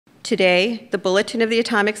Today, the Bulletin of the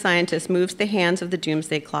Atomic Scientist moves the hands of the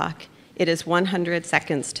doomsday clock. It is 100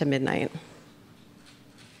 seconds to midnight.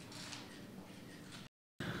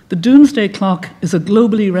 The doomsday clock is a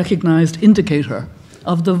globally recognized indicator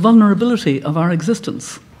of the vulnerability of our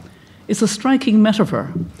existence. It's a striking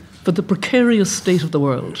metaphor for the precarious state of the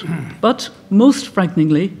world. But most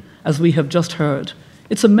frighteningly, as we have just heard,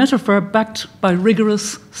 it's a metaphor backed by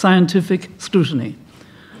rigorous scientific scrutiny.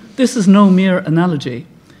 This is no mere analogy.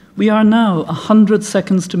 We are now 100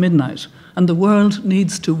 seconds to midnight, and the world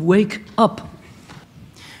needs to wake up.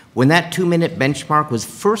 When that 2-minute benchmark was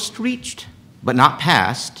first reached, but not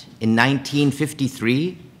passed, in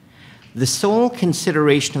 1953, the sole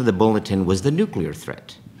consideration of the Bulletin was the nuclear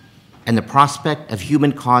threat, and the prospect of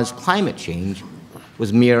human-caused climate change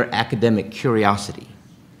was mere academic curiosity.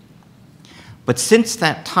 But since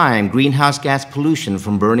that time, greenhouse gas pollution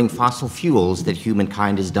from burning fossil fuels that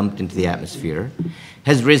humankind has dumped into the atmosphere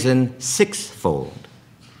has risen 6-fold.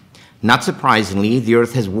 Not surprisingly, the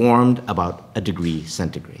Earth has warmed about 1 degree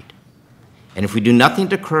centigrade. And if we do nothing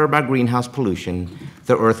to curb our greenhouse pollution,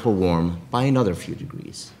 the Earth will warm by another few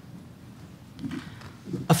degrees.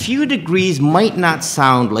 A few degrees might not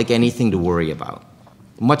sound like anything to worry about,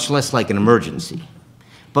 much less like an emergency.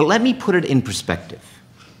 But let me put it in perspective.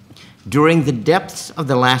 During the depths of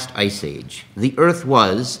the last ice age, the Earth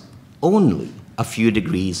was only a few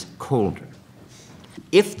degrees colder.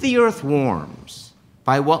 If the Earth warms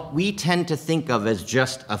by what we tend to think of as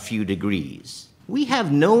just a few degrees, we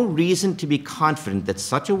have no reason to be confident that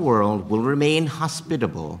such a world will remain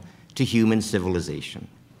hospitable to human civilization.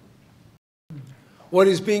 What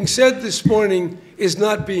is being said this morning is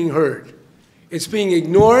not being heard. It's being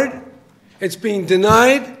ignored, it's being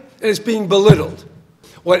denied, and it's being belittled.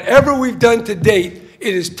 Whatever we've done to date,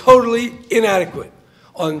 it is totally inadequate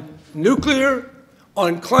on nuclear,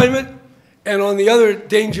 on climate, and on the other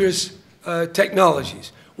dangerous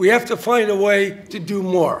technologies. We have to find a way to do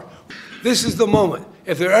more. This is the moment,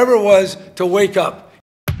 if there ever was, to wake up